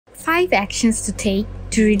5 actions to take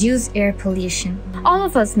to reduce air pollution. All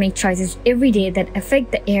of us make choices every day that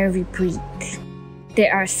affect the air we breathe.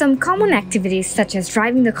 There are some common activities such as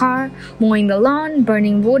driving the car, mowing the lawn,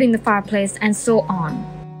 burning wood in the fireplace, and so on.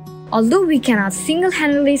 Although we cannot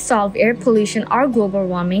single-handedly solve air pollution or global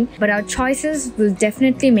warming, but our choices will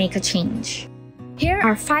definitely make a change. Here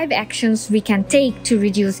are 5 actions we can take to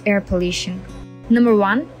reduce air pollution. Number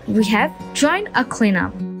 1, we have join a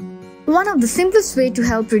cleanup. One of the simplest ways to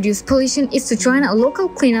help reduce pollution is to join a local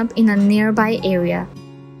cleanup in a nearby area.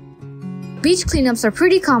 Beach cleanups are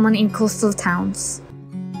pretty common in coastal towns.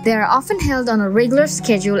 They are often held on a regular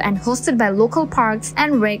schedule and hosted by local parks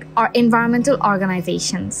and rec or environmental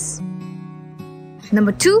organizations.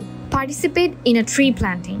 Number 2, participate in a tree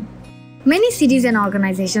planting. Many cities and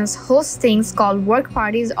organizations host things called work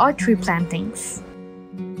parties or tree plantings.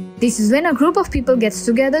 This is when a group of people gets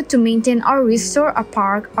together to maintain or restore a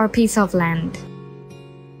park or piece of land.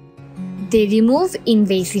 They remove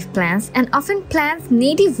invasive plants and often plant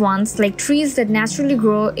native ones like trees that naturally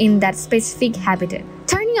grow in that specific habitat.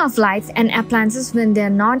 Turning off lights and appliances when they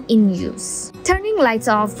are not in use. Turning lights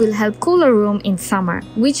off will help cool a room in summer,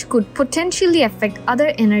 which could potentially affect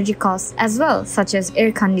other energy costs as well, such as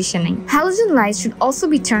air conditioning. Halogen lights should also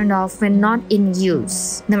be turned off when not in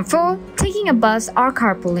use. Number 4, taking a bus or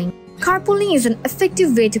carpooling. Carpooling is an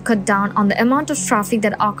effective way to cut down on the amount of traffic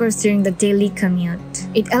that occurs during the daily commute.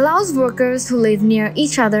 It allows workers who live near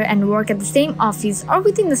each other and work at the same office or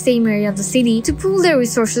within the same area of the city to pool their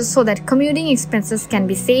resources so that commuting expenses can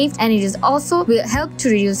be saved, and it is also will help to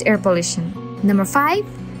reduce air pollution. Number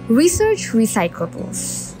 5, research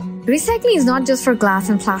recyclables. Recycling is not just for glass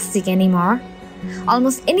and plastic anymore.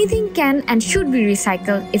 Almost anything can and should be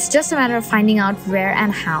recycled. It's just a matter of finding out where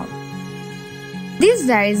and how. This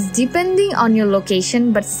varies depending on your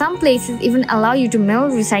location, but some places even allow you to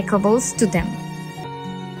mail recyclables to them.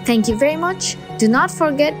 Thank you very much. Do not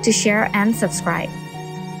forget to share and subscribe.